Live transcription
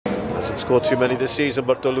Hasn't scored too many this season,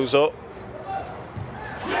 Bortoluzo.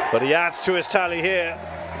 But he adds to his tally here.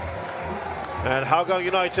 And Hougang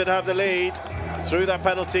United have the lead through that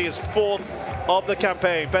penalty, his fourth of the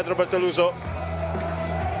campaign. Pedro Bortoluzo.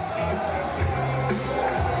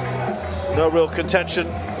 No real contention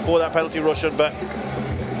for that penalty, Russian, but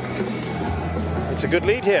it's a good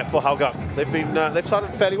lead here for Hougang. They've started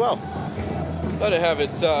fairly well. Well, they have.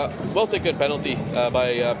 It's a well-taken penalty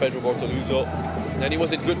by Pedro Bortoluzo. And he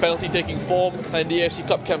was in good penalty-taking form in the AFC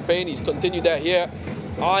Cup campaign. He's continued that here.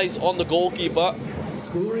 Eyes on the goalkeeper.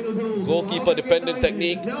 Goalkeeper-dependent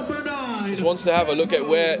technique. Just wants to have a look at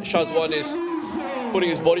where Shazwan is putting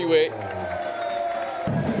his body weight.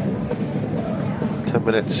 10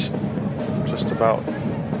 minutes just about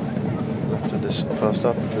left in this first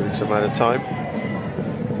half, including some added time.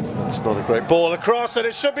 That's not a great ball across, and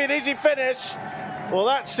it should be an easy finish. Well,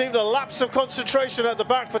 that seemed a lapse of concentration at the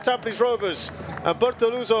back for Tampines Rovers, and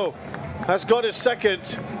Bortoluzo has got his second.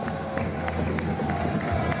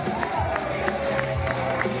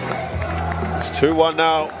 It's 2-1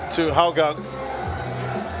 now to Hougang.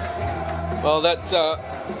 Well, that's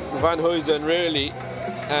Van Huysen really,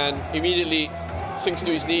 and immediately sinks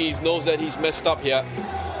to his knees, knows that he's messed up here.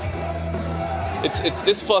 It's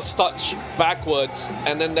this first touch backwards,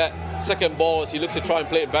 and then that second ball as he looks to try and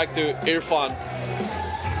play it back to Irfan.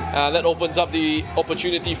 That opens up the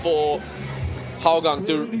opportunity for Hougang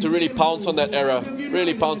to really pounce on that error.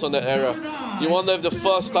 Really pounce on that error. You wonder if the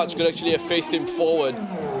first touch could actually have faced him forward.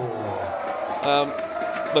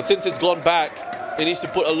 But since it's gone back, it needs to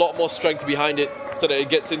put a lot more strength behind it so that it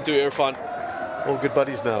gets into Irfan. All good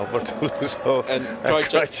buddies now, Bortoluzo and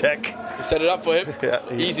Krajcek. He set it up for him. Yeah,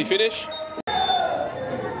 easy finish.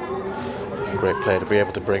 Great player to be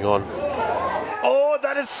able to bring on. Oh,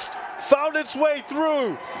 that has found its way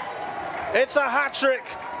through. It's a hat-trick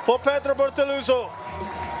for Pedro Bortoluzo.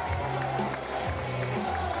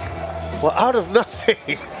 Well, out of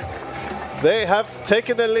nothing, they have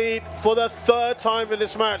taken the lead for the third time in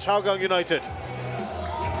this match, Hougang United.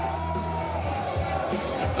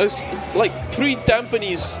 It's like 3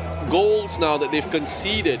 Tampines goals now that they've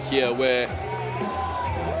conceded here, where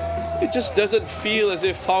it just doesn't feel as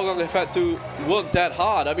if Hougang have had to work that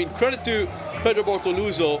hard. I mean, credit to Pedro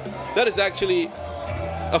Bortoluzo. That is actually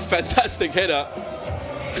a fantastic header.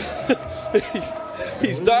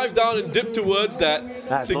 he's dived down and dipped towards that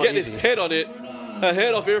to get his head on it,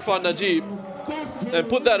 ahead of Irfan Najib, and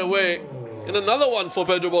put that away. And another one for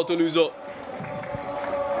Pedro Bortoluzo.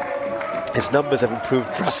 His numbers have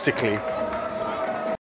improved drastically